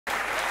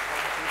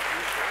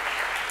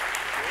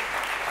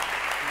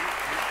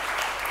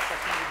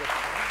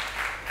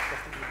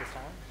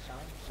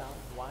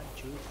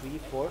3,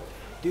 4.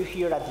 Do you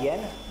hear at the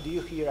end? Do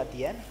you hear at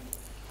the end?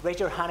 Raise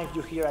your hand if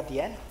you hear at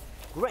the end.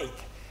 Great.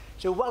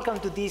 So welcome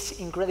to this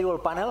incredible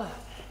panel.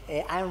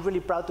 I'm really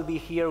proud to be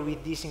here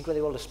with these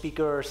incredible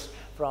speakers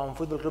from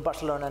Football Club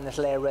Barcelona,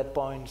 Nestle,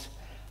 RedPoints,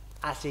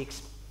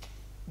 ASICS.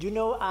 You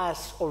know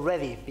us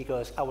already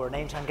because our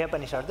names and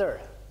companies are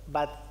there.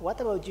 But what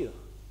about you?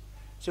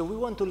 So we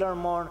want to learn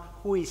more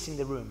who is in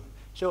the room.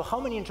 So how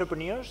many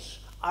entrepreneurs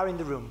are in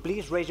the room?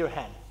 Please raise your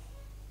hand.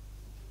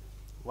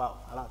 Wow,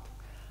 a lot.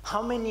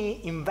 How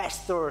many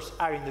investors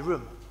are in the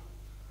room?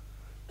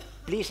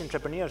 Please,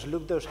 entrepreneurs,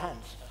 look those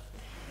hands.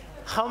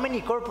 How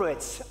many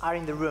corporates are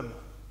in the room?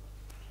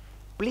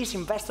 Please,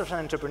 investors and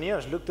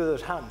entrepreneurs, look to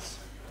those hands.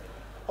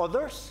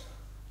 Others?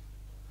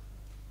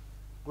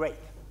 Great.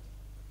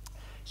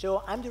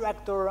 So I'm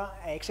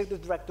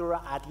executive director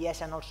at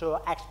IESE and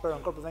also expert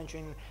on corporate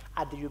venturing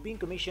at the European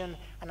Commission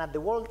and at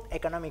the World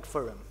Economic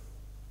Forum.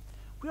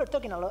 We are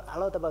talking a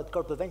lot about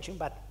corporate venturing,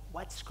 but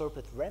what's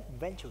corporate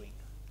venturing?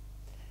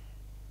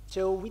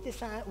 So we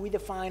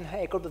define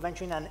corporate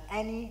venturing as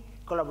any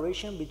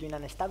collaboration between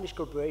an established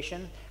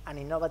corporation and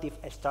innovative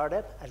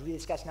startup, as we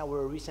discussed in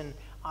our recent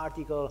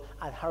article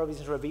at Harvard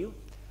Business Review,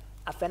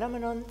 a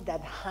phenomenon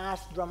that has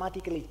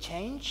dramatically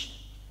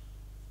changed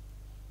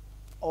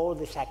all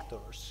the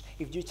sectors.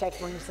 If you check,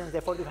 for instance,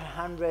 the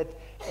 4,500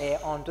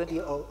 on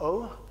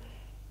 2000,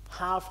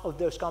 half of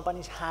those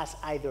companies has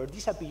either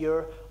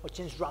disappeared or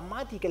changed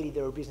dramatically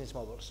their business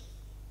models.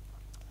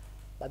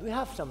 But we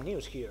have some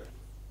news here.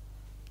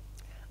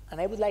 And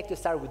I would like to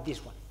start with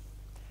this one.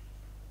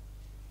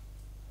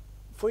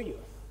 For you,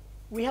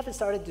 we have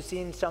started to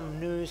see some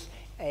news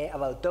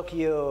about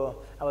Tokyo,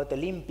 about the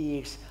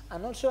Olympics,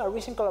 and also a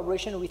recent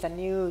collaboration with a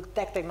new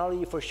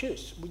technology for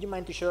shoes. Would you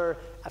mind to share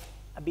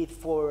a bit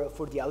for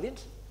the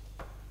audience?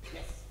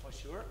 Yes, for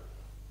sure.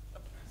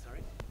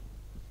 Sorry.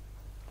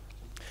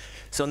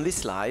 So on this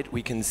slide,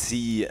 we can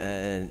see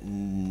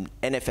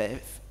NFF.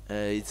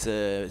 It's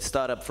a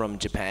startup from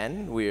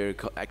Japan we're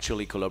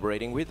actually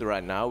collaborating with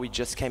right now. We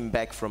just came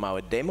back from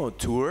our demo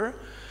tour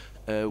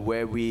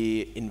where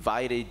we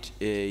invited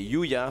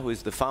Yuya, who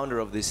is the founder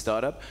of this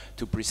startup,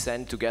 to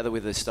present together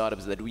with the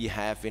startups that we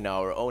have in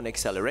our own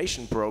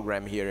acceleration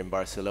program here in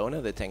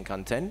Barcelona, the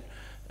 10x10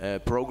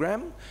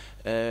 program.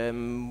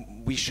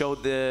 We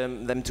showed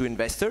them to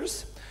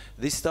investors.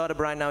 This startup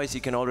right now, as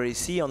you can already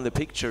see on the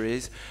picture,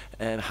 is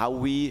how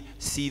we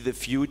see the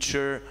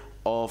future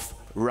of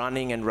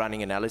running and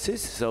running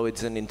analysis. So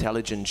it's an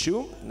intelligent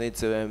shoe.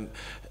 It's a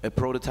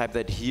prototype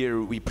that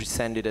here we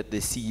presented at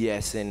the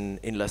CES in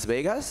Las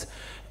Vegas.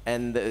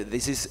 And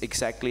this is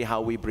exactly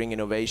how we bring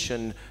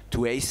innovation to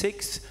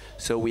ASICS.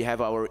 So we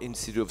have our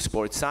Institute of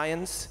Sports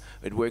Science.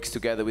 It works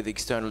together with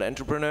external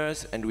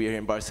entrepreneurs, and we here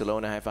in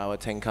Barcelona have our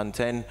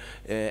 10x10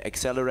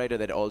 accelerator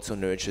that also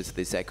nurtures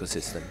this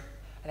ecosystem.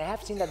 And I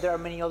have seen that there are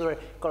many other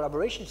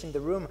collaborations in the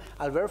room.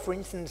 Albert, for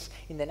instance,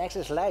 in the next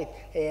slide,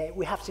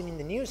 we have seen in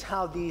the news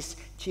how this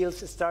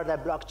Chills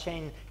startup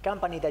blockchain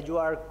company that you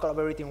are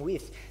collaborating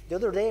with. The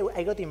other day,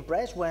 I got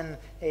impressed when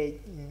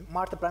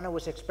Marta Plana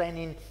was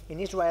explaining in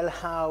Israel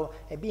how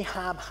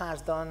BHub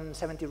has done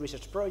 70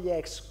 research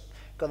projects,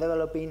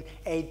 co-developing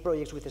 8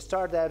 projects with the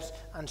startups,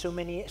 and so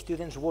many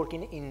students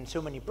working in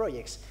so many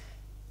projects.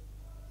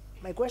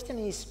 My question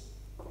is,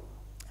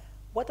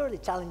 what are the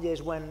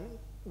challenges when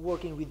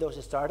working with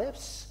those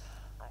startups?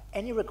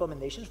 Any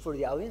recommendations for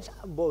the audience,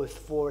 both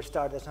for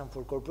startups and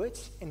for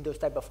corporates, in those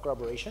type of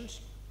collaborations?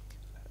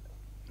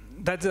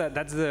 That's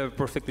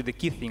perfectly the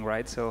key thing,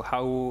 right? So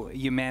how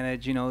you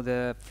manage,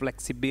 the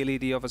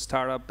flexibility of a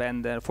startup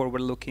and the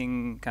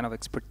forward-looking kind of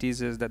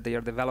expertises that they are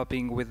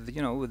developing with,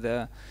 with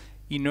the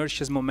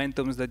inertious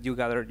momentums that you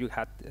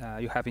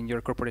have in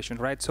your corporation,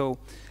 right? So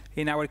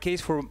in our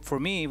case, for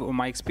me, or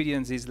my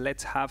experience is,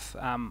 let's have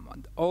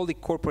all the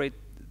corporate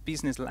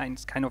business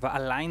lines kind of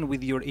align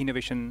with your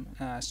innovation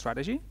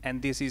strategy,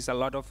 and this is a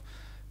lot of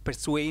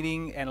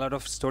persuading and a lot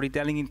of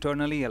storytelling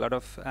internally, a lot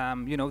of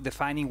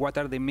defining what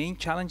are the main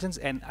challenges,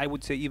 and I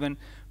would say even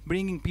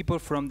bringing people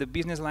from the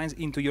business lines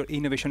into your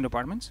innovation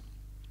departments.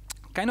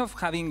 Kind of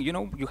having,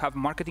 you have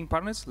marketing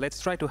partners, let's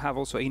try to have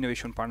also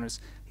innovation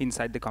partners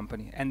inside the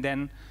company, and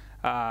then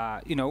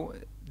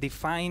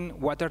define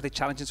what are the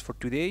challenges for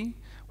today,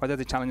 what are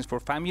the challenges for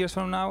 5 years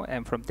from now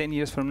and from 10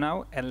 years from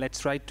now, and let's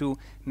try to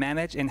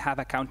manage and have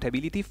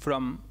accountability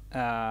from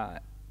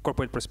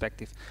corporate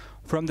perspective.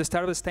 From the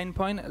startup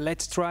standpoint,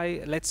 let's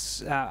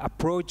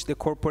approach the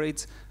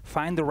corporates,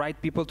 find the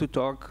right people to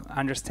talk,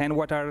 understand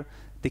what are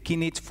the key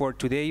needs for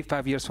today,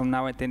 5 years from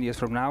now and 10 years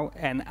from now,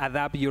 and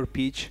adapt your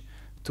pitch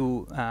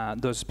to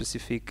those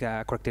specific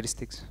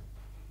characteristics.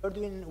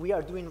 We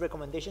are doing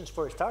recommendations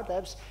for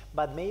startups,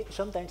 but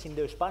sometimes in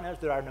those panels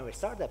there are no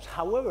startups.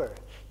 However,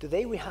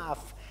 today we have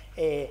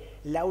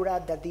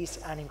Laura, that is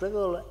an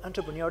incredible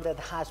entrepreneur that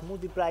has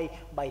multiplied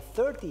by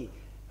 30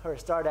 her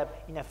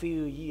startup in a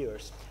few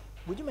years.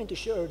 Would you mind to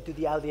share to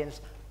the audience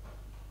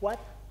what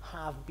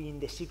have been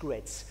the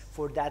secrets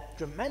for that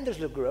tremendous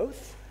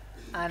growth?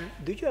 And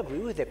do you agree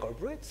with the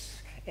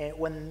corporates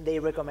when they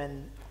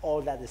recommend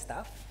all that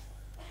stuff?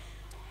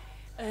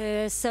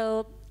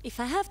 So if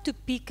I have to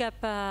pick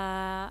up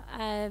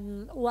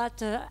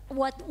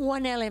what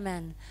one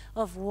element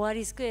of what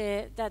is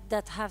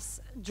that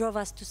has drove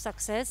us to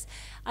success,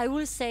 I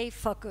will say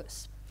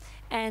focus.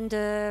 And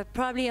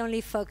probably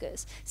only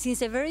focus. Since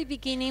the very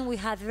beginning, we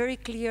had very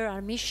clear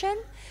our mission,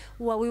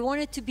 what we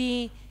wanted to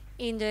be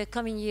in the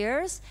coming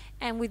years,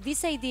 and with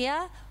this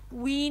idea,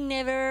 we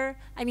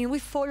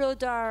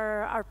followed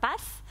our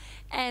path,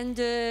 and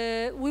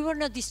we were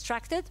not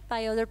distracted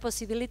by other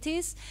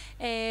possibilities.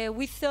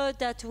 We thought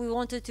that we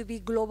wanted to be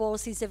global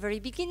since the very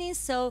beginning,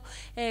 so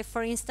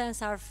for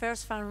instance, our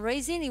first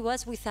fundraising, it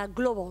was with a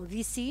global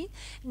VC,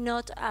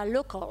 not a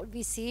local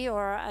VC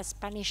or a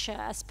Spanish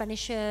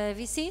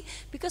VC,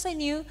 because I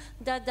knew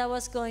that that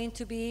was going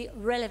to be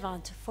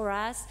relevant for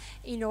us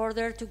in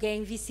order to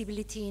gain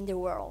visibility in the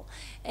world.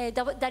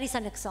 That is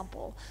an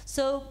example.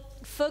 So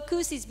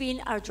focus has been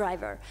our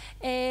driver.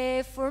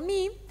 For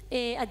me,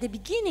 at the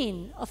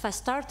beginning of a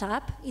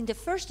startup, in the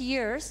first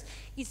years,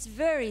 it's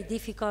very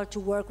difficult to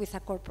work with a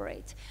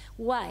corporate.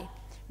 Why?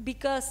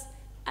 Because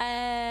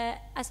a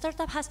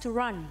startup has to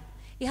run.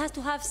 It has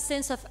to have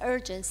sense of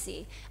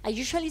urgency. I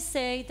usually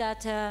say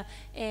that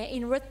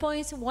in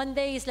RedPoints, one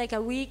day is like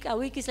a week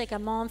is like a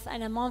month,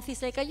 and a month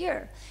is like a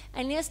year.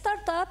 And in a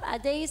startup, a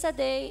day is a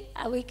day,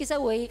 a week is a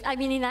week. I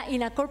mean,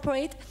 in a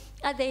corporate,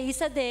 a day is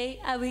a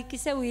day, a week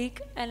is a week,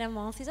 and a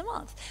month is a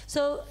month.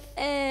 So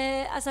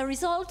as a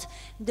result,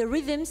 the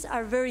rhythms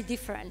are very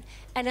different.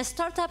 And a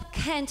startup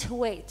can't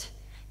wait.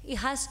 It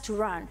has to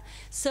run.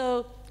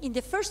 So in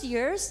the first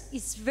years,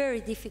 it's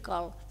very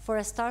difficult for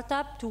a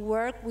startup to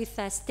work with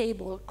a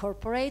stable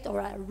corporate or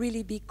a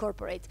really big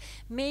corporate.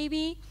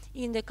 Maybe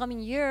in the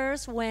coming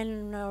years,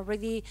 when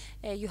already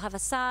you have a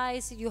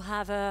size, you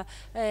have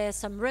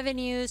some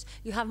revenues,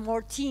 you have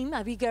more team,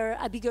 a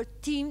bigger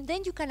team,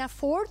 then you can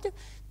afford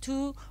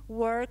to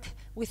work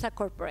with a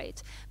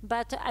corporate.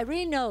 But I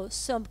really know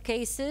some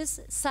cases,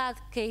 sad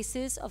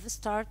cases of a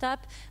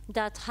startup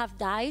that have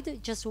died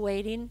just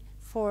waiting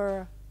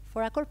for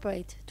a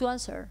corporate to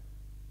answer.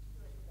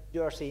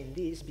 You are saying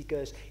this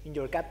because in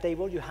your cap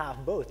table you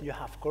have both. You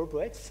have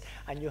corporates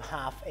and you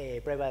have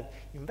private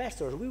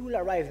investors. We will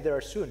arrive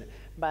there soon.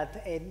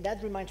 But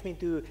that reminds me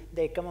to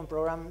the common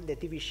program, the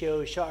TV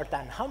show Shark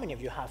Tank. How many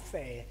of you have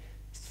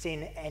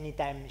seen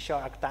anytime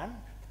Shark Tank?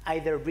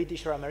 Either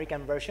British or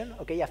American version,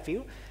 okay, a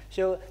few.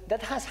 So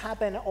that has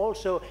happened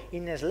also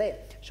in Nestle.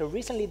 So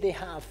recently they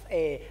have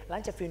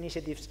launched a few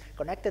initiatives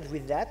connected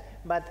with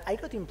that, but I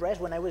got impressed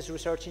when I was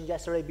researching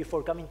yesterday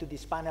before coming to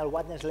this panel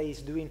what Nestle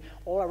is doing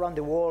all around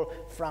the world,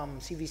 from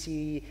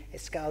CVC,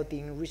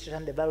 scouting, research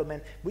and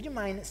development. Would you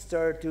mind,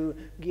 Eszter, to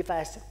give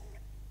us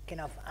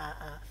kind of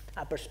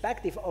a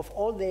perspective of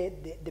all the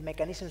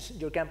mechanisms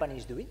your company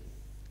is doing?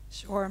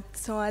 Sure.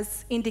 So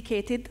as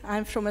indicated,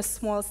 I'm from a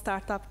small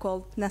startup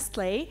called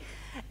Nestle.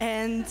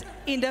 And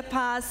in the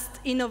past,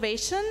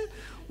 innovation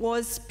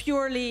was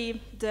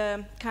purely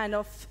the kind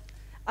of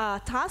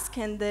task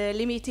and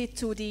limited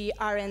to the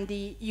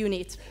R&D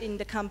unit in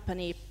the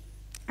company.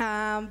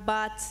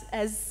 But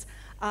as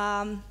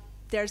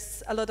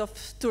there's a lot of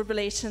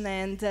turbulence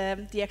and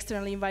the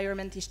external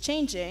environment is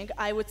changing,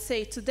 I would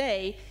say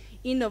today,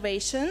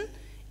 innovation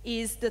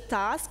is the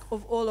task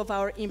of all of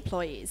our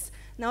employees.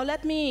 Now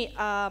let me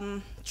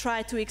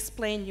try to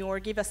explain you or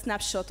give a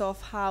snapshot of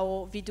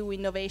how we do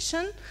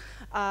innovation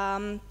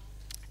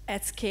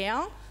at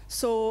scale.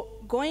 So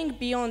going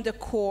beyond the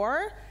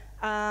core,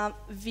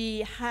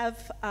 we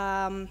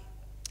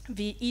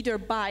either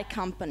buy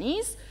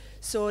companies,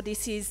 so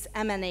this is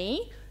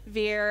M&A,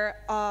 where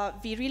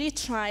we really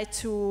try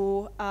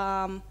to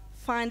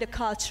find a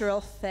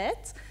cultural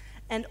fit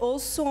and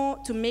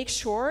also to make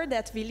sure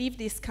that we leave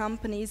these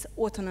companies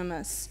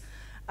autonomous.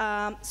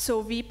 So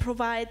we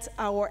provide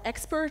our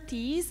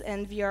expertise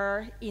and we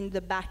are in the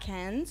back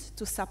end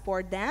to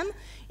support them.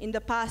 In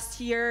the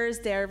past years,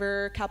 there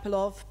were a couple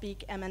of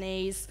big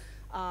M&As,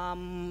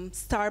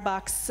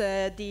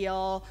 Starbucks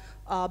deal,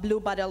 Blue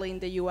Bottle in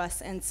the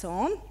US, and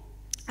so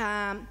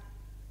on.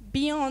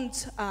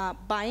 Beyond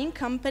buying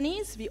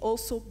companies, we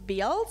also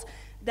build.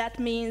 That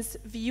means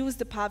we use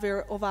the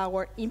power of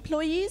our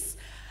employees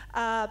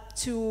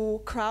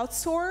to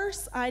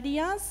crowdsource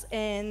ideas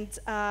and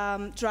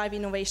drive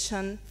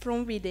innovation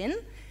from within.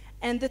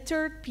 And the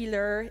third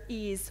pillar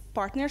is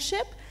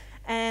partnership.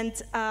 And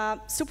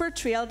super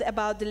thrilled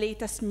about the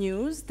latest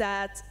news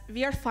that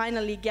we are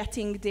finally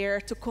getting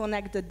there to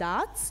connect the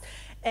dots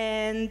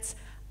and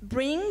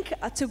bring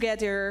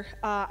together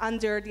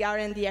under the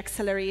R&D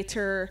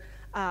accelerator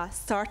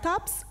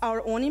startups,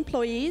 our own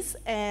employees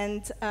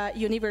and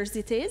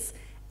universities,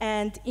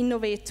 and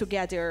innovate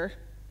together.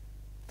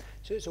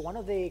 So one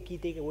of the key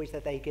takeaways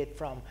that I get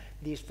from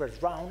this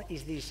first round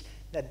is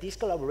that this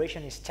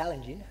collaboration is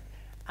challenging,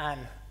 and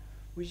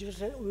we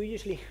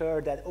usually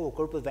heard that, oh,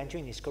 corporate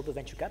venturing is corporate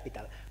venture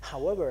capital.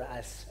 However,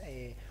 as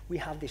we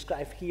have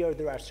described here,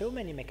 there are so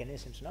many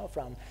mechanisms, no?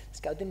 From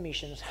scouting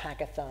missions,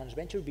 hackathons,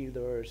 venture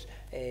builders,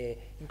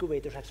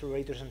 incubators,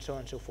 accelerators, and so on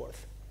and so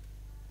forth.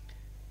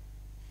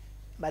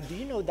 But do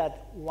you know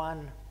that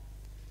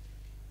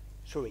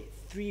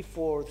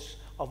 3/4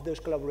 of those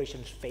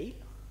collaborations fail?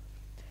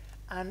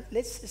 And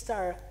let's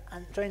start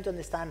trying to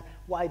understand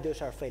why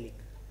those are failing.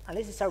 And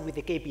let's start with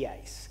the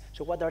KPIs.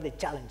 So what are the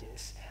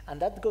challenges?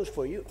 And that goes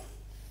for you.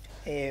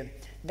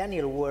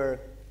 Daniel,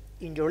 where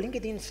in your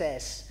LinkedIn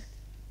says,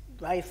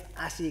 drive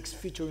ASICS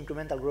future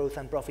incremental growth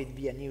and profit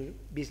via new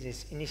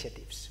business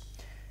initiatives.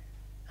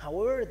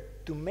 However,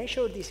 to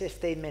measure this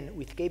statement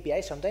with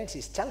KPIs sometimes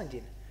is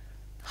challenging.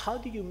 How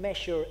do you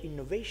measure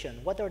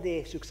innovation? What are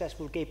the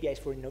successful KPIs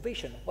for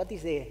innovation? What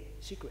is the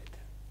secret?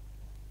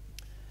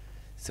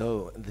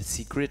 So the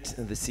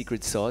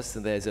secret sauce,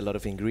 and there's a lot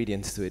of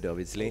ingredients to it,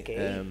 obviously.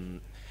 Okay.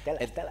 Tell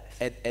us.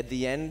 At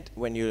the end,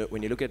 when you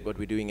look at what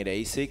we're doing at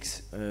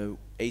ASICS,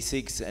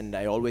 ASICS, and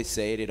I always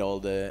say it at all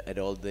the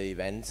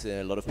events.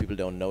 A lot of people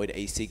don't know it.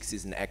 ASICS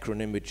is an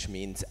acronym which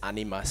means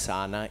Anima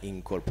Sana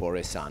in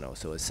Corpore Sano,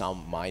 so a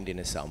sound mind in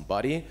a sound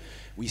body.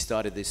 We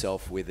started this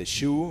off with a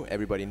shoe.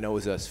 Everybody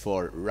knows us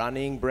for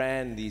running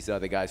brand. These are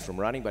the guys from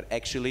running, but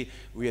actually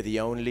we are the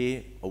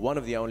only, or one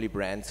of the only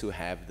brands who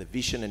have the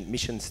vision and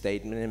mission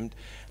statement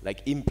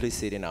like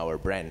implicit in our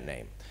brand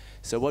name.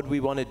 So what we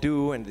want to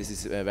do, and this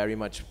is very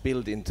much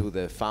built into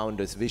the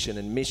founder's vision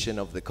and mission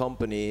of the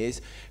company,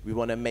 is we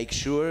want to make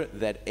sure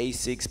that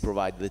ASICS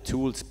provide the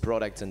tools,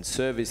 products, and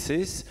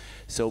services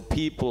so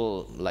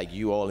people like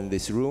you all in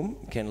this room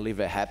can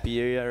live a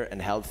happier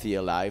and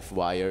healthier life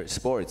via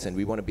sports. And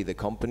we want to be the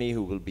company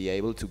who will be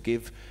able to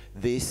give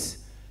this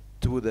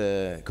to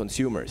the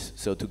consumers,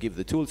 so to give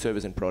the tools,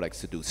 service, and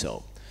products to do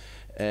so.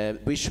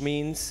 Which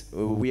means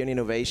we in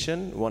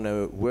innovation want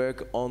to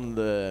work on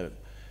the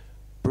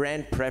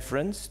brand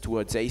preference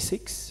towards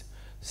ASICS.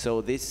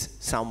 So this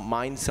sound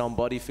mind, sound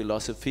body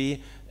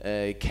philosophy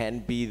can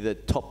be the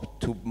top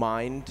to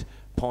mind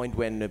point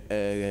when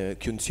a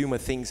consumer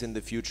thinks in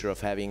the future of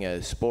having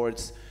a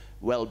sports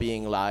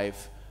well-being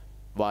life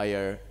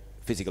via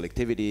physical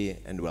activity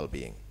and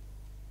well-being.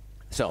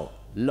 So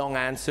long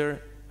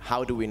answer,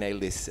 how do we nail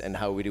this and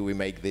how do we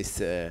make this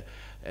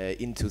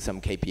into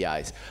some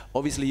KPIs.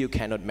 Obviously you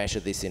cannot measure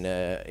this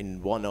in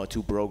one or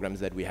two programs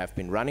that we have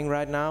been running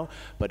right now,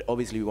 but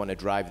obviously we want to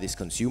drive this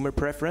consumer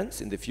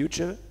preference in the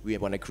future. We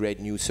want to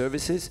create new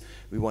services,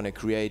 we want to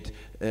create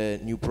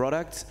new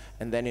products,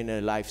 and then in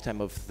a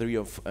lifetime of 3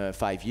 or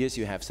 5 years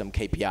you have some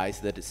KPIs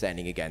that are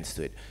standing against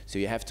it. So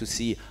you have to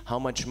see how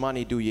much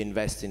money do you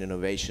invest in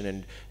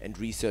innovation and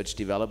research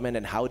development,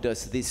 and how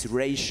does this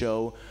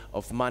ratio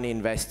of money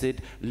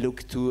invested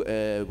look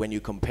to when you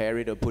compare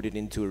it or put it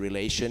into a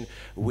relation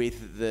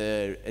with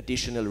the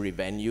additional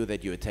revenue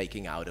that you're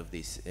taking out of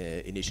these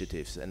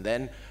initiatives. And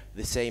then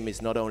the same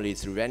is not only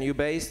it's revenue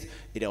based,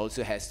 it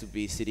also has to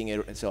be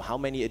sitting, so how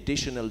many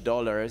additional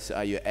dollars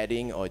are you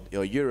adding or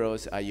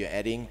euros are you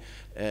adding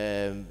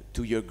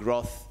to your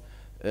growth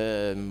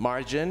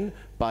margin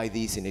by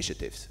these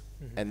initiatives?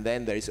 Mm-hmm. And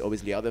then there is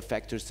obviously other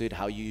factors to it.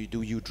 How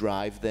do you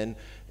drive then,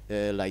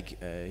 like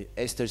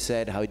Eszter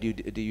said, how do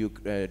you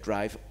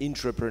drive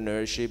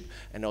entrepreneurship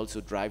and also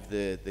drive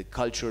the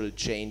cultural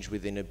change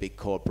within a big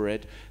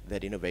corporate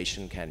that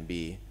innovation can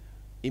be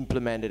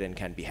implemented and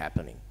can be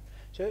happening?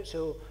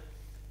 So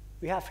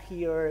we have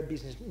here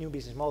new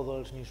business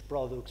models, new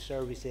products,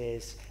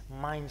 services,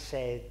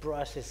 mindset,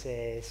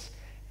 processes.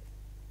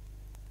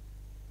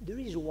 There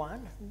is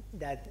one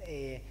that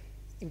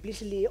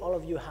implicitly all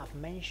of you have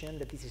mentioned,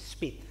 that is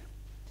speed.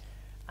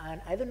 And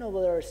I don't know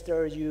whether,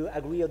 Eszter, you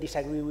agree or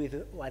disagree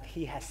with what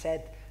he has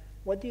said.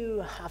 What do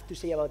you have to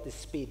say about the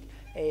speed?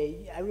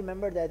 I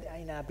remember that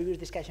in a previous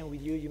discussion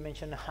with you, you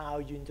mentioned how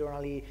you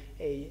internally,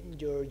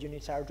 your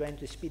units are trying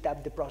to speed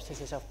up the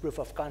processes of proof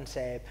of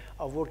concept,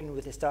 of working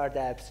with the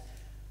startups.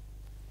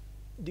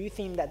 Do you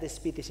think that the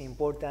speed is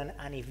important?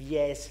 And if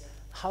yes,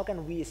 how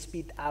can we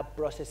speed up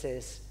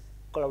processes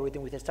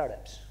collaborating with the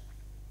startups?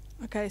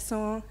 Okay,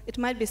 so it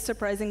might be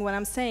surprising what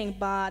I'm saying,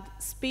 but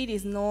speed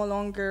is no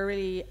longer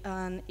really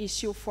an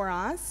issue for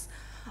us.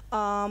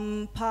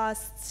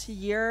 Past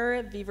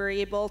year, we were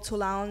able to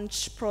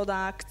launch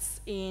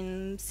products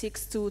in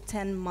 6 to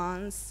 10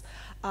 months,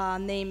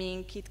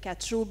 naming Kit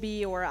Kat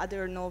Ruby or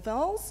other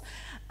novels.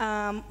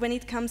 When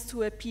it comes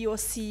to a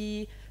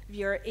POC,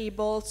 we are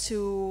able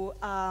to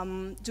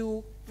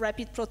do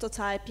rapid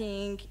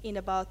prototyping in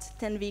about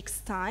 10 weeks'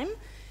 time.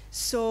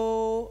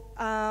 So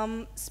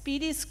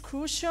speed is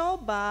crucial,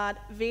 but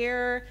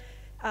where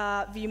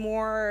we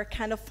more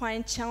kind of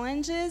find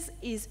challenges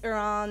is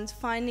around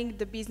finding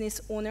the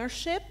business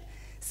ownership.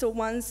 So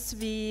once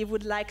we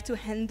would like to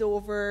hand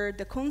over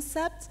the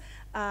concept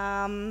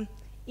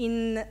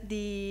in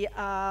the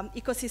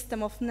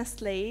ecosystem of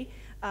Nestle,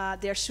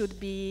 there should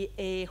be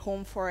a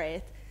home for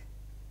it.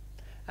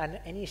 And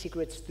any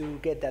secrets to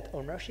get that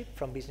ownership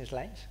from business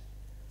lines?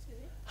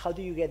 How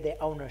do you get the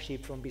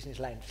ownership from business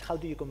lines? How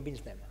do you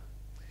convince them?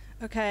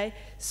 Okay,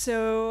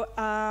 so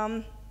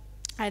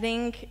I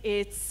think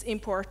it's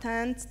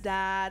important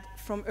that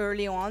from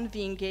early on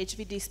we engage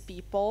with these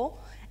people.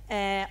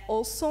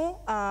 Also,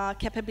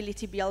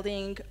 capability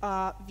building,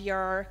 we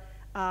are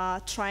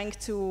trying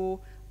to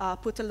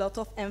put a lot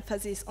of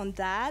emphasis on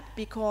that,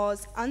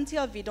 because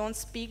until we don't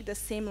speak the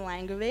same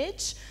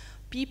language,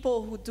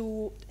 people who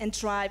do and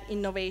drive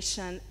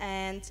innovation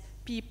and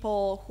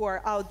people who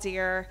are out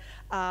there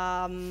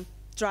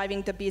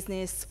driving the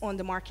business on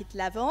the market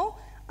level,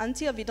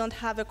 until we don't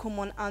have a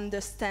common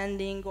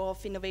understanding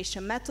of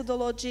innovation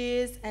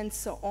methodologies and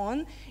so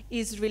on,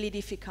 is really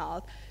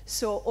difficult.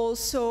 So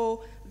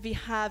also we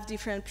have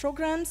different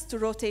programs to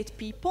rotate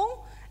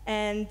people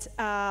and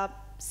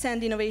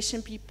send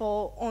innovation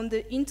people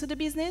into the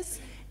business,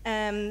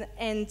 and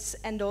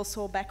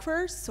also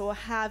backwards, so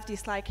have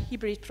these like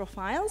hybrid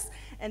profiles.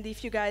 And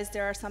if you guys,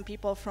 there are some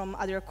people from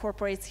other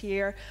corporates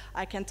here,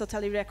 I can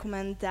totally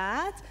recommend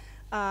that,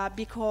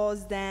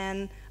 because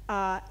then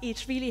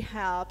it really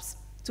helps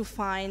to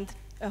find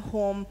a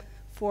home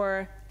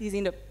for these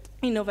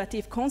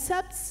innovative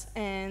concepts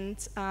and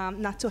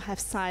not to have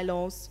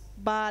silos.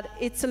 But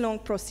it's a long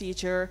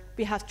procedure.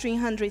 We have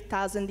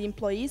 300,000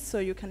 employees, so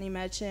you can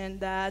imagine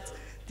that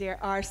there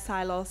are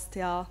silos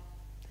still.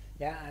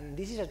 Yeah, and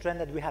this is a trend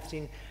that we have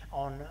seen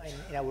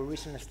in our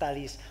recent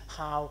studies,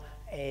 how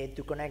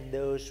to connect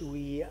those.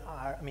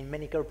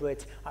 Many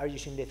corporates are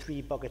using the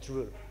 3 pockets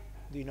rule.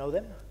 Do you know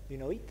them? Do you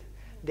know it?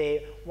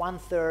 The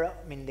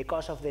 1/3, the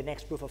cost of the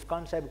next proof of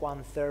concept,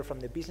 1/3 from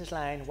the business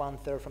line,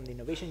 1/3 from the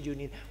innovation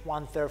unit,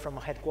 1/3 from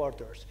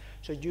headquarters.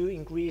 So you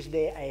increase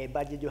the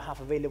budget you have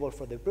available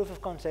for the proof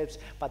of concepts,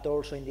 but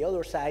also in the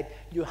other side,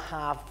 you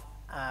have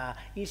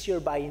easier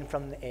buy-in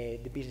from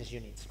the business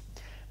units.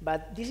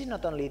 But this is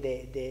not only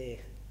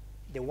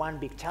the one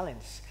big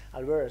challenge,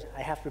 Albert.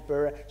 I have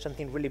prepared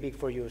something really big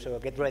for you, so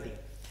get ready.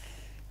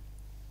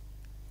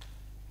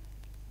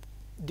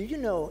 Do you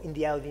know in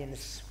the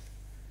audience,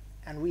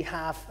 and we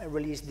have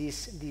released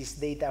this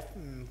data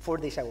 4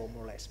 days ago,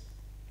 more or less,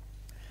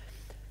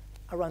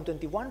 around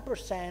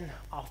 21%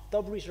 of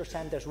top research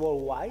centers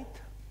worldwide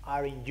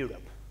are in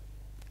Europe.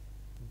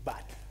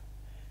 But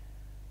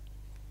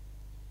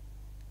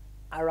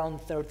around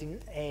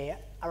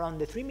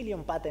the 3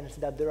 million patents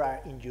that there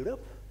are in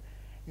Europe,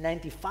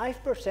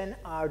 95%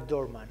 are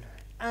dormant,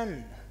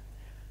 and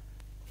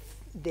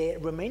the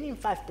remaining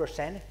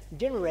 5%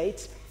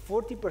 generates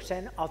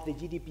 40% of the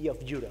GDP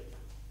of Europe.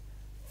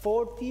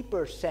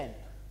 40%.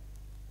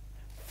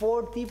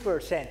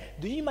 40%.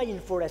 Do you imagine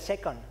for a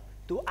second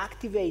to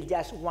activate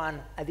just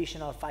one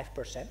additional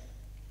 5%?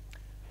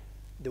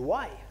 The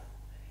why?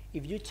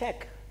 If you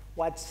check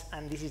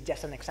and this is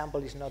just an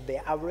example, it's not the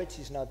average,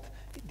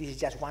 this is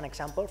just one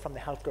example from the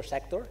healthcare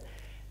sector.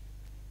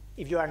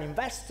 If you're an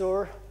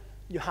investor,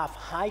 you have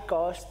high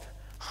cost,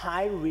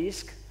 high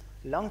risk,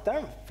 long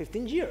term,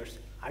 15 years.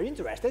 Are you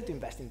interested to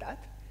invest in that?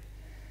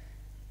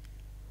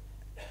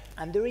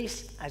 And there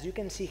is, as you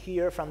can see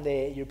here from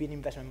the European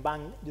Investment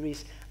Bank, there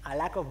is a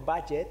lack of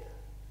budget,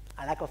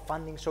 a lack of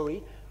funding,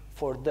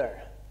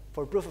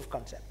 for proof of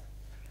concept.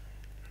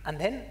 And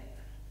then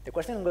the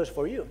question goes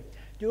for you.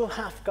 You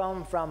have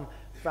come from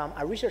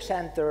a research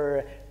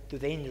center to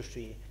the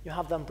industry. You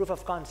have done proof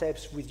of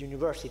concepts with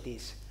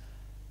universities.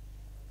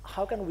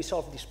 How can we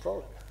solve this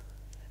problem?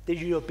 The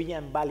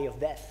European Valley of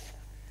Death.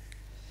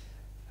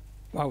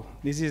 Wow,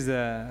 this is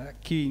a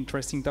key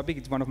interesting topic.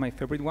 It's one of my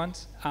favorite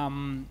ones.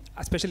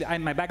 Especially,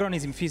 my background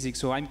is in physics,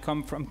 so I'm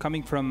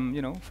coming from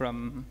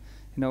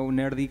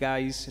nerdy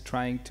guys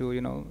trying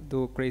to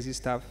do crazy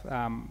stuff.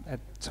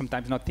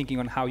 Sometimes not thinking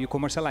on how you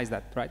commercialize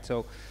that, right?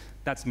 So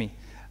that's me.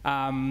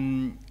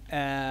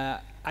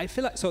 I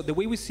feel like, so the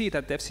way we see it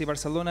at FC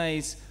Barcelona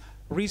is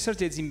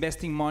research is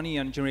investing money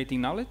on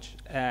generating knowledge,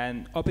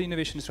 and open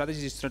innovation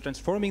strategies is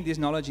transforming this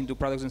knowledge into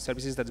products and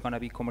services that's going to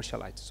be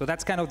commercialized. So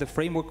that's kind of the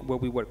framework where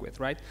we work with,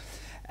 right?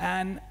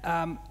 And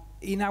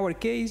in our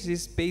case,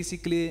 is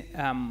basically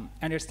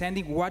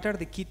understanding what are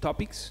the key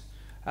topics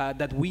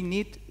that we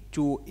need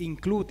to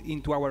include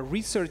into our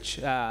research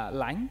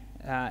line.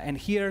 And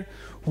here,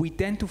 we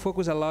tend to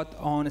focus a lot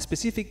on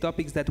specific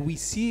topics that we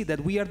see that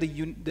we are the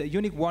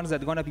unique ones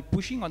that are going to be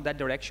pushing on that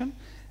direction.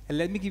 And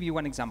let me give you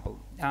one example.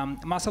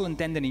 Muscle and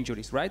tendon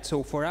injuries, right?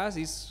 So for us,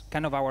 it's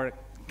kind of our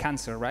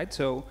cancer, right?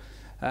 So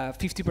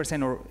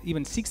 50% or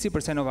even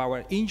 60% of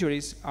our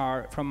injuries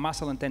are from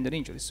muscle and tendon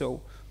injuries.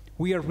 So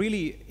we are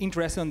really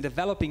interested in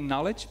developing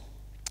knowledge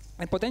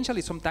and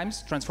potentially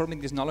sometimes transforming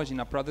this knowledge in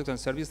a product and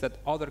service that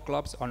other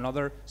clubs or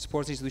other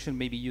sports institutions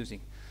may be using.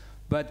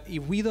 But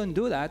if we don't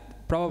do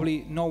that,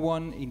 probably no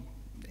one in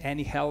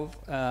any health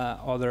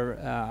other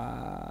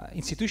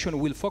institution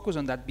will focus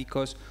on that,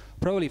 because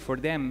probably for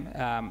them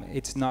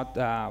it's not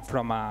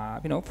from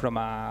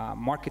a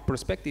market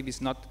perspective, it's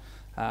not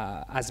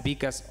as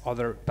big as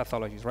other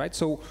pathologies, right?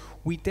 So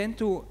we tend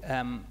to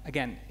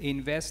again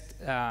invest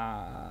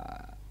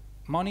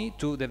money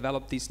to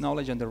develop this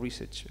knowledge and the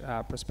research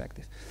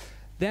perspective.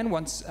 Then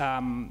once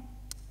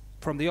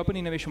from the open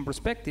innovation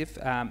perspective,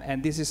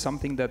 and this is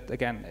something that,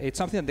 again, it's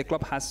something that the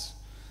club has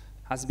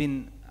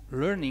been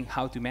learning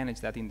how to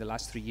manage that in the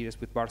last 3 years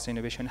with Barça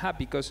Innovation Hub,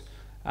 because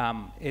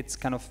it's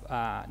kind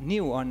of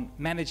new on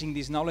managing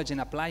this knowledge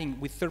and applying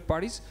with third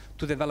parties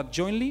to develop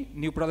jointly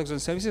new products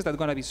and services that are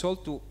going to be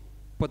sold to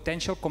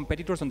potential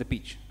competitors on the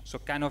pitch. So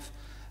kind of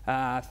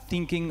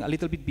thinking a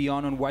little bit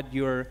beyond on what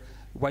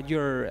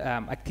your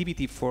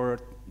activity for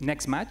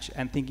next match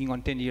and thinking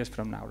on 10 years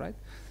from now, right?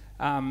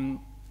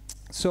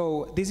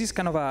 So this is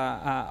kind of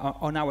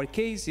on our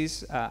case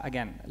is,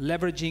 again,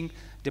 leveraging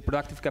the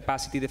productive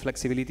capacity, the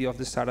flexibility of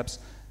the startups,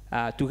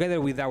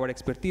 together with our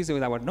expertise,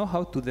 with our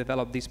know-how to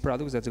develop these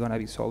products that's going to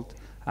be sold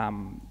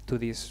to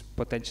these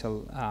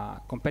potential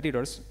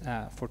competitors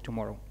for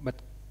tomorrow, but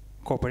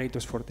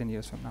cooperators for 10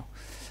 years from now.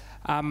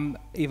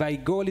 If I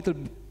go a little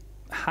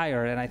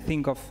higher and I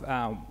think of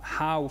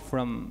how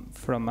from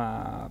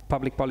a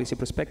public policy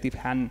perspective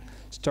can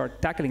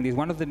start tackling this,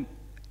 one of the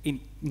in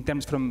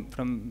terms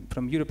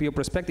from European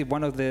perspective,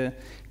 one of the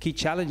key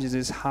challenges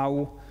is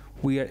how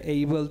we are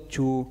able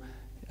to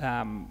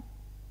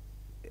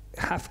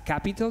have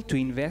capital to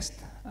invest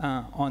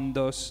on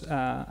those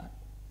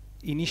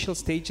initial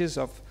stages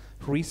of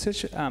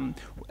research,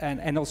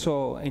 and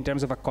also in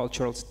terms of a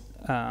cultural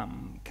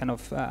kind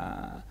of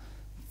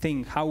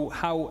thing.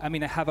 How I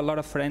mean, I have a lot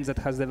of friends that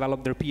has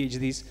developed their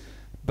PhDs,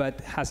 but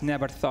has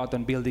never thought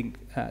on building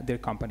their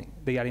company.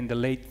 They are in the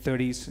late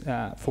 30s,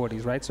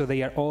 40s, right? So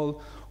they are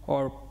all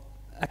or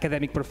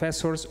academic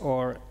professors,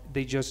 or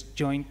they just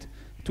joined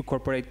to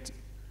corporate,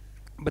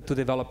 but to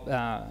develop,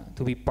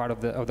 to be part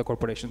of the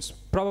corporations.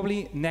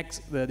 Probably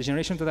next, the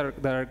generations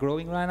that are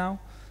growing right now,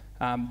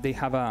 they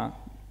have a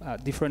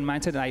different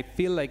mindset, and I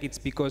feel like it's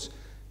because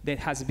there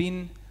has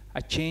been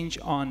a change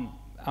on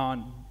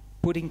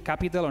putting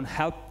capital on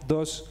help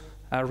those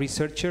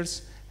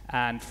researchers,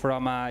 and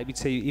from I would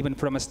say even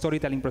from a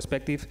storytelling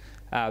perspective,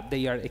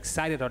 they are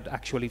excited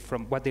actually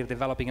from what they're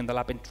developing in the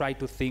lab and try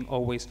to think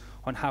always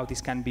on how this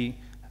can be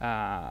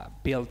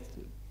built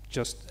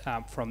just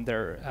from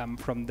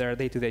their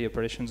day-to-day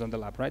operations on the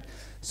lab, right?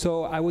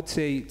 So I would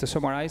say, to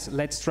summarize,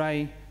 let's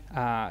try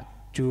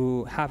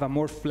to have a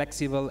more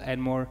flexible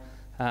and more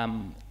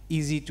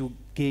easy to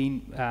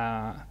gain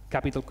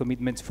capital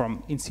commitments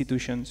from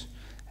institutions,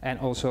 and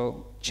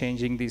also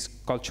changing this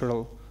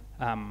cultural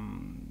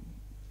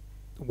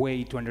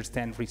way to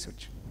understand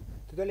research.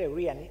 Totally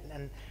agree,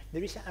 and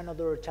there is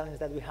another challenge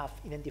that we have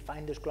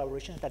identifying those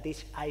collaborations, that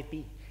is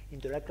IP,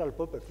 intellectual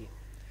property.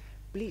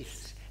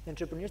 Please, the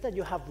entrepreneurs that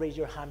you have raised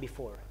your hand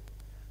before,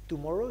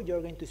 tomorrow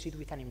you're going to sit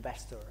with an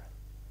investor.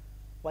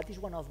 What is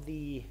one of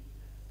the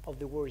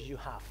words you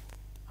have?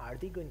 Are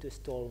they going to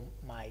steal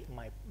my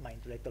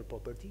intellectual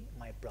property,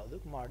 my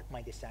product,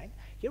 my design?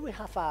 Here we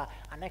have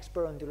an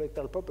expert on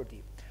intellectual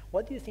property.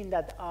 What do you think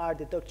that are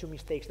the top 2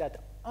 mistakes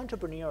that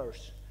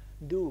entrepreneurs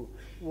do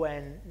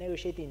when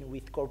negotiating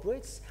with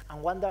corporates,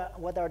 and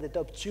what are the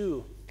top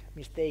 2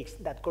 mistakes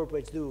that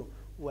corporates do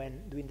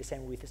when doing the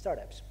same with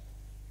startups?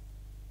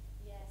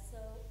 Yeah, so,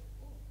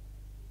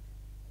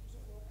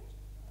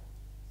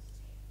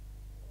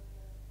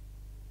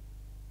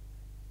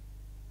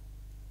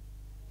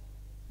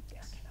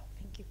 Yes.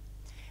 thank you.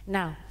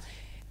 Now,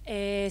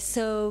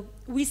 so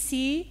we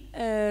see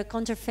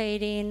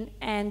counterfeiting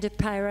and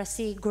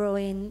piracy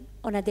growing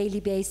on a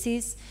daily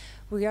basis.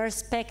 We are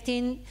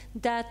expecting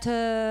that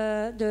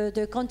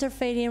the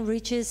counterfeiting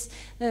reaches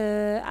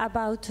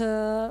about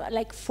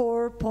like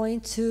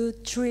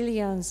 4.2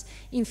 trillions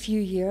in few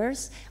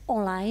years,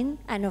 online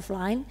and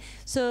offline.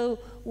 So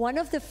one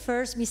of the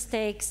first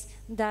mistakes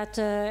that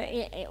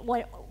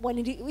when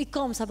it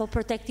comes about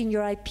protecting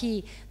your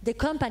IP, the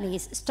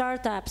companies,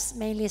 startups,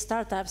 mainly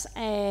startups,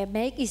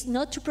 make is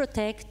not to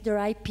protect their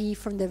IP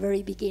from the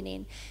very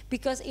beginning.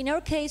 Because in our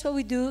case, what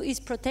we do is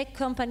protect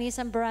companies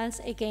and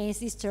brands against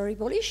this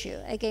terrible issue,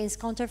 against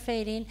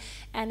counterfeiting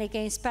and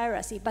against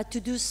piracy. But to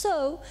do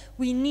so,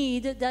 we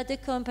need that the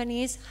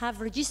companies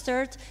have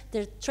registered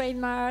their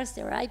trademarks,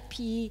 their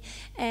IP.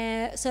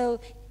 So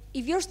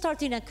if you're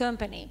starting a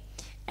company,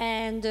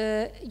 and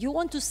you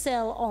want to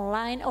sell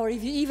online, or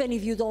even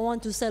if you don't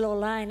want to sell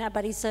online,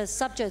 but it's a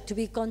subject to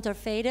be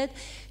counterfeited,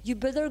 you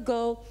better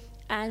go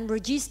and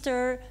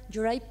register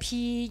your IP,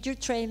 your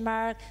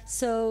trademark,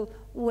 so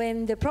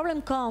when the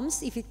problem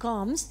comes, if it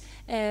comes,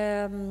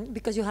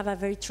 because you have a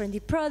very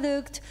trendy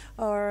product,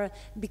 or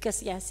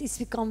because, yes, it's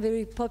become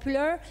very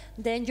popular,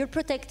 then you're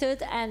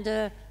protected,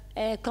 and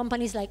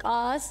companies like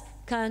us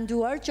can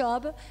do our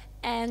job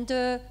and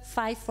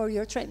fight for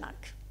your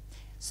trademark.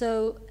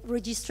 So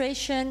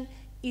registration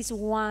is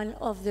one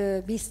of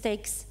the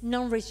mistakes,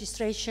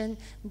 non-registration,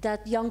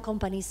 that young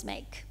companies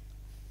make.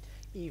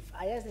 If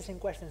I ask the same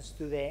questions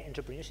to the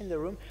entrepreneurs in the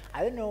room,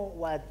 I don't know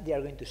what they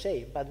are going to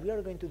say, but we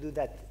are going to do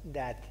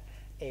that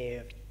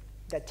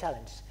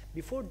challenge.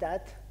 Before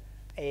that,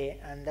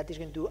 and that is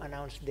going to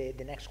announce the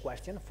next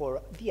question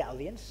for the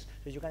audience,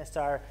 so you can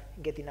start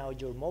getting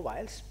out your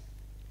mobiles.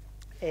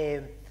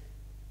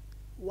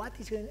 What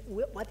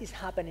is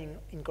happening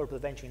in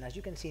corporate venturing? As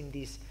you can see in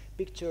this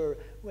picture,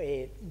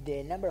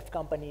 the number of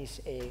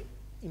companies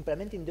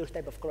implementing those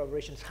type of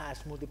collaborations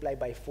has multiplied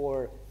by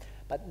 4,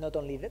 but not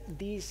only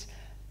this,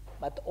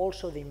 but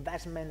also the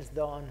investments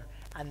done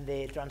and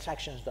the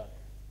transactions done.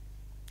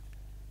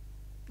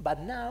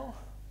 But now,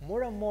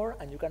 more and more,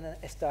 and you can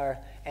start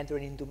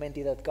entering into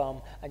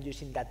menti.com and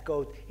using that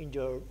code in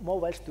your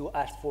mobiles to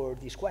ask for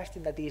this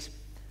question, that is,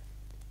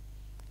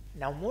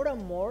 now more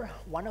and more,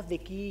 one of the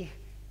key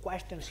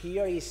questions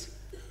here is,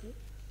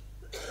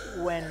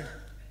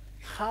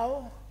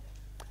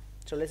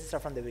 So let's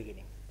start from the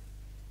beginning.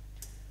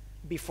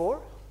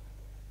 Before,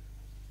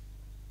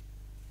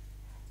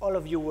 all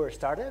of you were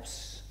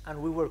startups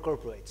and we were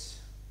corporates.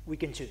 We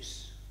can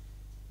choose.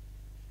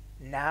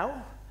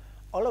 Now,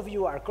 all of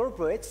you are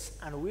corporates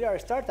and we are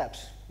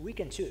startups. We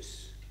can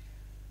choose.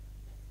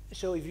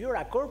 So if you're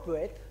a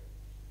corporate,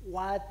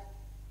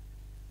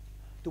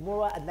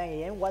 tomorrow at 9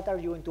 a.m., what are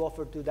you going to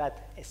offer to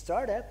that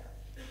startup?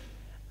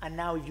 And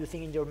now if you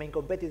think in your main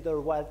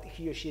competitor, what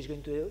he or she is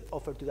going to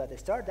offer to that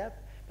startup,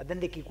 but then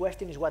the key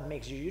question is what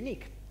makes you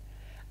unique?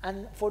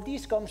 And for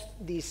this comes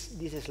this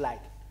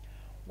slide.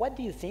 What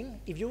do you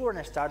think, if you were in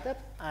a startup,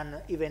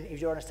 and even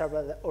if you're in a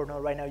startup or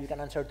not right now, you can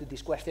answer to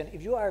this question.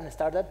 If you are in a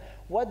startup,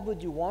 what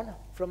would you want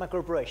from a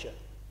corporation?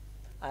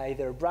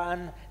 Either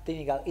brand,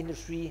 technical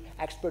industry,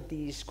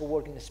 expertise,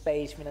 co-working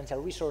space,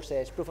 financial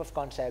resources, proof of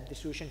concept,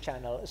 distribution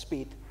channel,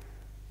 speed.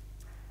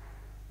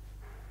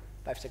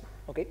 5 seconds,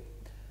 okay.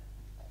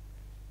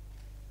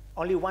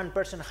 Only one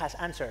person has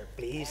answered.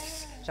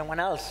 Please, someone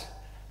else.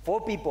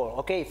 4 people,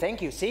 okay,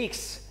 thank you.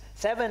 6,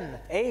 7,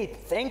 8,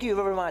 thank you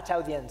very much,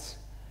 audience.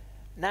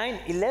 9,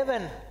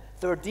 11,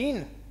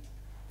 13,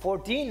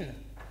 14.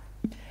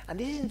 And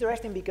this is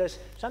interesting because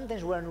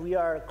sometimes when we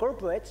are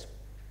corporates,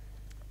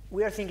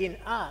 we are thinking,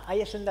 I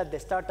assume that the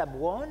startup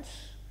wants,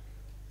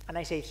 and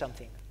I say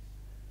something.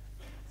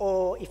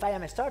 Or if I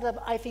am a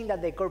startup, I think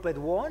that the corporate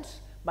wants,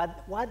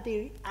 but what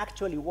they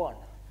actually want.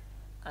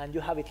 And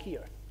you have it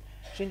here.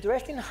 So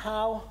interesting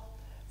how,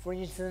 for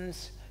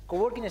instance,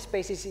 co-working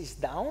spaces is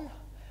down,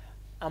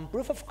 and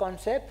proof of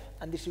concept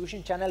and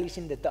distribution channel is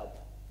in the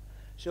top.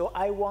 So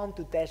I want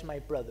to test my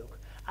product.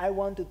 I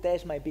want to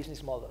test my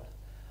business model.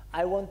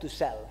 I want to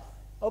sell.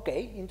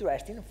 Okay,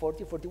 interesting,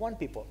 40, 41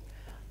 people.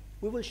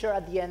 We will share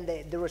at the end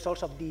the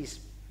results of this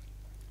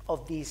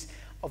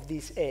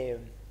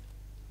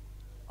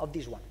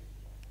one.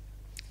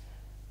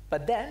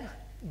 But then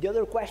the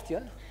other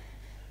question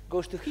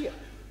goes to here.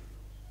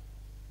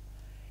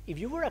 If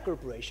you were a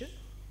corporation,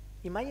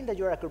 imagine that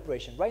you're a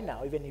corporation right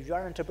now, even if you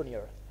are an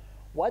entrepreneur.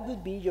 What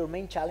would be your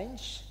main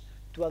challenge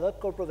to adopt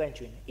corporate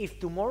venturing? If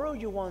tomorrow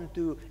you want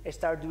to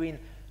start doing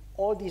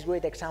all these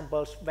great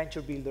examples,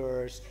 venture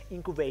builders,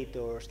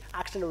 incubators,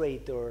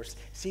 accelerators,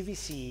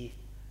 CVC,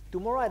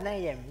 tomorrow at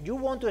 9 a.m., you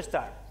want to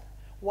start,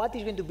 what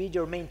is going to be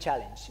your main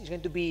challenge? It's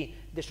going to be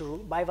the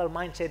survival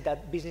mindset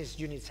that business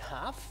units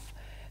have,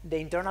 the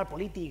internal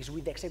politics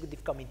with the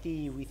executive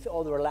committee, with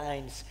other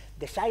lines,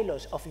 the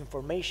silos of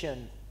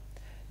information,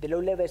 the low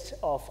levels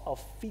of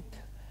fit,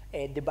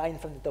 the buy-in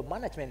from the top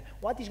management.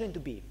 What is going to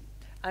be?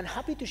 I'm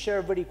happy to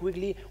share very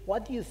quickly,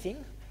 what do you think,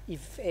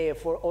 if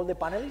for all the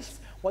panelists,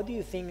 what do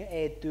you think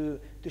to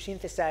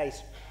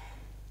synthesize?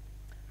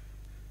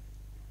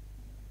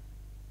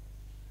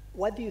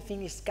 What do you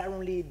think is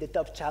currently the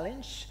top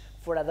challenge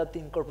for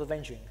adopting corporate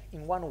venturing?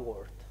 In one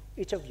word,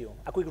 each of you,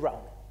 a quick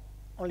round.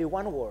 Only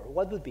one word.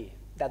 What would be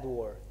that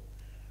word?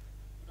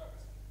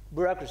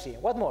 Bureaucracy.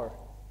 What more?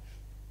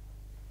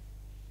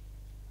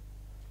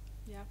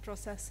 Yeah,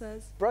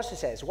 processes.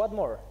 Processes. What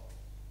more?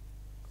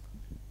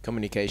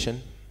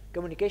 Communication.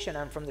 Communication.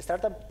 And from the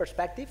startup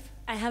perspective?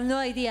 I have no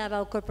idea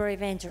about corporate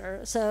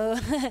venture. So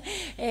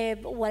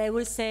what I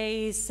will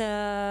say is,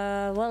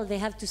 well, they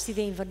have to see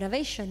the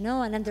innovation,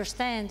 no, and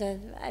understand.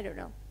 I don't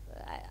know.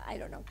 I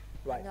don't know.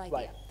 Right, no idea.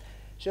 right.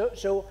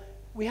 So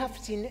we have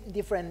seen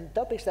different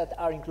topics that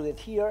are included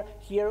here.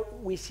 Here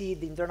we see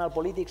the internal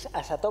politics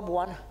as a top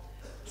one,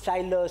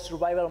 silos,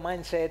 survival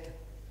mindset.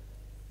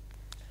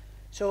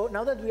 So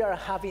now that we are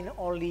having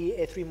only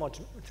 3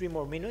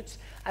 more minutes,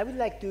 I would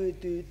like to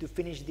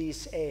finish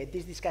this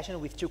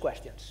discussion with 2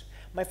 questions.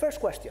 My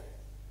first question,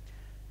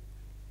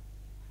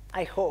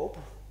 I hope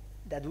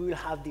that we will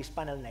have this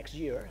panel next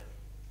year,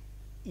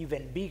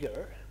 even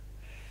bigger,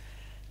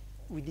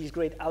 with this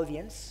great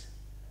audience.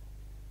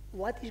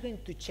 What is going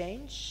to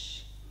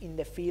change in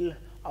the field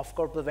of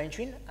corporate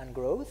venturing and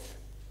growth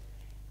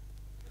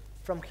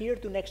from here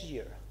to next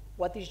year?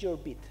 What is your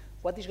bid?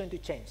 What is going to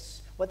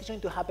change? What is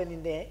going to happen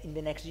in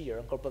the next year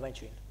on corporate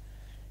venturing?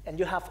 And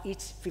you have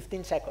each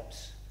 15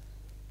 seconds.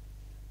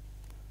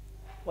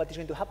 What is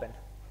going to happen?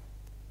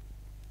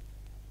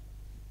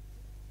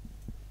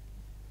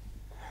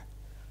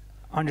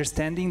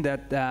 Understanding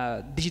that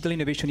digital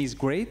innovation is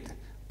great,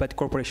 but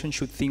corporations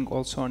should think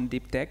also on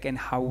deep tech and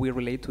how we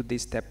relate to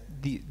these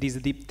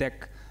deep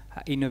tech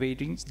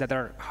innovations that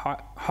are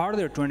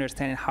harder to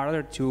understand and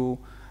harder to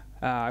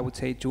I would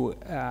say, to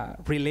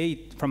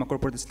relate from a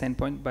corporate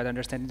standpoint, but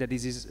understanding that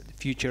this is the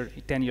future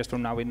 10 years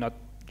from now and not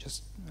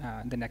just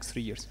the next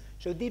 3 years.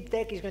 So deep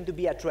tech is going to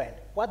be a trend.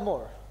 What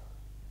more?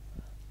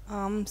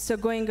 So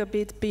going a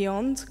bit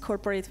beyond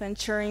corporate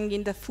venturing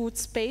in the food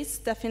space,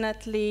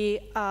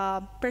 definitely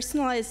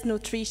personalized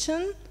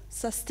nutrition,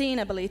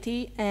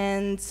 sustainability,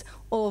 and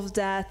all of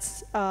that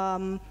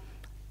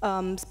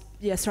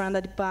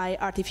surrounded by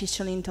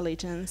artificial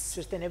intelligence.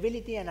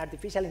 Sustainability and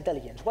artificial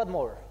intelligence. What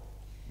more?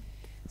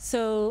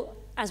 So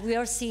as we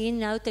are seeing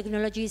now,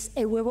 technology is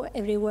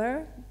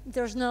everywhere.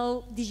 There's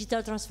no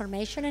digital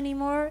transformation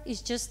anymore.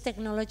 It's just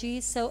technology.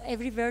 So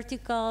every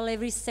vertical,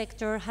 every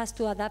sector has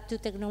to adapt to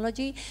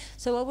technology.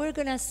 So what we're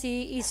going to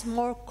see is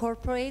more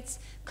corporates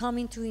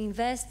coming to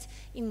invest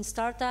in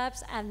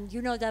startups. And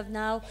you know that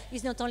now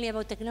it's not only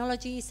about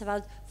technology, it's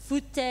about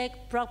food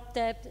tech, prop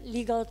tech,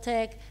 legal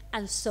tech,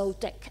 and so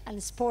tech,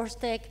 and sports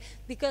tech,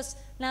 because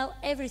now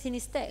everything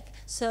is tech.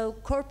 So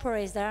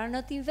corporates that are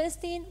not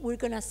investing, we're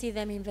going to see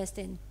them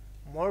investing.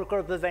 More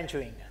corporate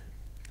venturing.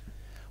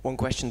 One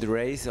question to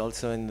raise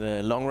also in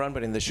the long run,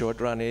 but in the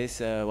short run is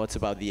what's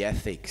about the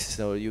ethics?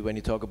 So when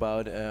you talk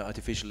about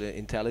artificial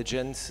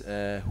intelligence,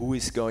 who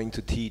is going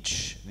to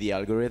teach the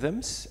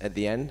algorithms at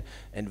the end,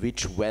 and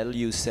which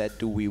value set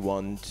do we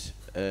want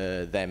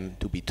them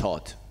to be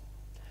taught?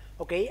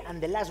 Okay,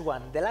 and the last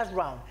one, the last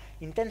round,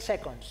 in 10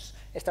 seconds,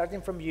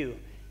 starting from you.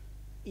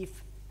 If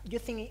you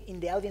think in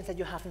the audience that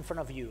you have in front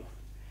of you,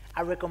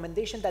 a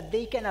recommendation that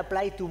they can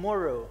apply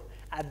tomorrow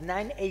at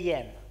 9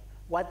 a.m.,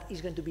 what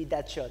is going to be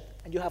that shot?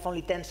 And you have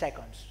only 10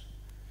 seconds.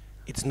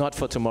 It's not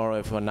for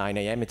tomorrow for 9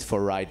 a.m., it's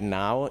for right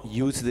now.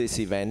 Use this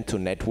event to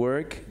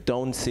network.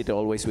 Don't sit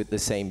always with the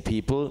same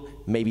people.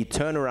 Maybe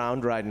turn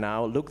around right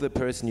now, look the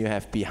person you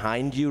have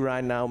behind you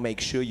right now,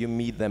 make sure you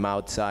meet them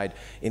outside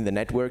in the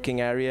networking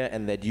area,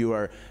 and that you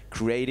are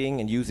creating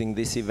and using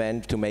this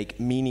event to make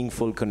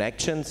meaningful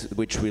connections,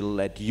 which will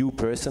let you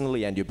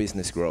personally and your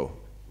business grow.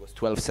 It was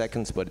 12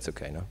 seconds, but it's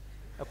okay, no?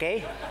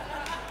 Okay.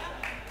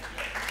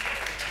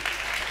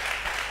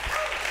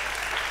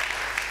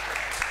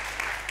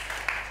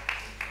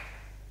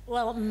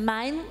 Well,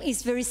 mine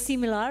is very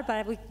similar,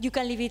 but you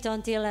can leave it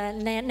until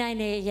 9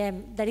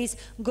 a.m. That is,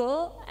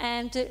 go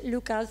and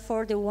look out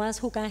for the ones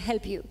who can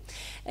help you.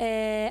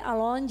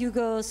 Alone, you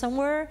go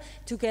somewhere,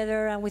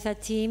 together and with a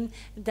team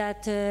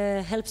that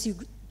helps you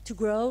to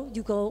grow,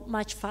 you go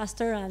much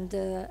faster and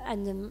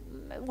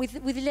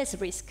with less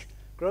risk.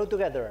 Grow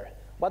together.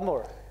 What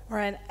more? All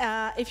right.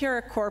 If you're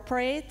a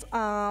corporate,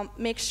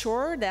 make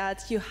sure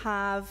that you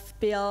have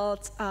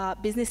built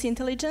business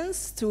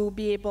intelligence to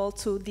be able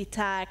to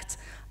detect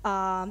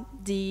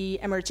the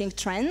emerging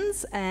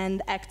trends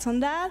and act on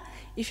that.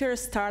 If you're a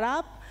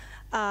startup,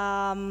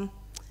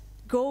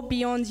 go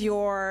beyond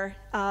your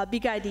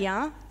big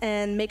idea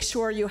and make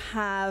sure you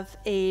have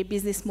a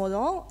business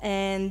model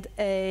and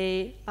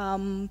a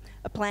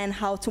plan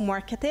how to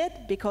market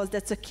it, because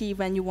that's a key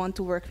when you want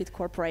to work with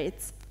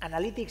corporates.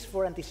 Analytics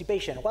for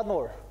anticipation. What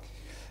more?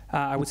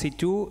 I would say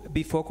 2,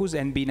 be focused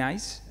and be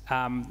nice.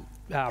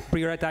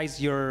 Prioritize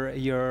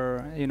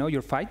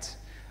your fights,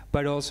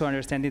 but also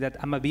understanding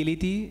that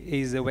amability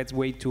is the best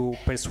way to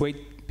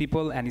persuade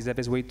people and is the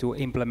best way to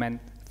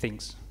implement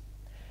things.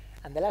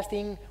 And the last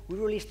thing, we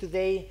released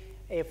today,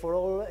 for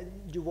all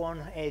you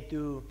want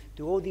to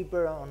go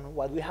deeper on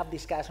what we have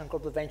discussed on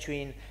corporate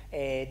venturing,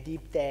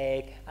 deep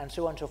tech, and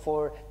so on and so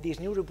forth, this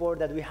new report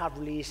that we have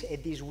released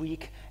this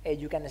week,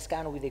 you can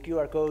scan with the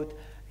QR code,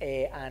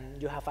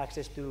 and you have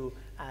access to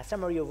a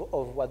summary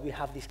of what we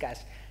have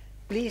discussed.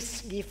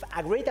 Please give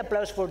a great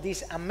applause for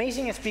these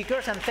amazing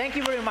speakers, and thank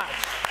you very much.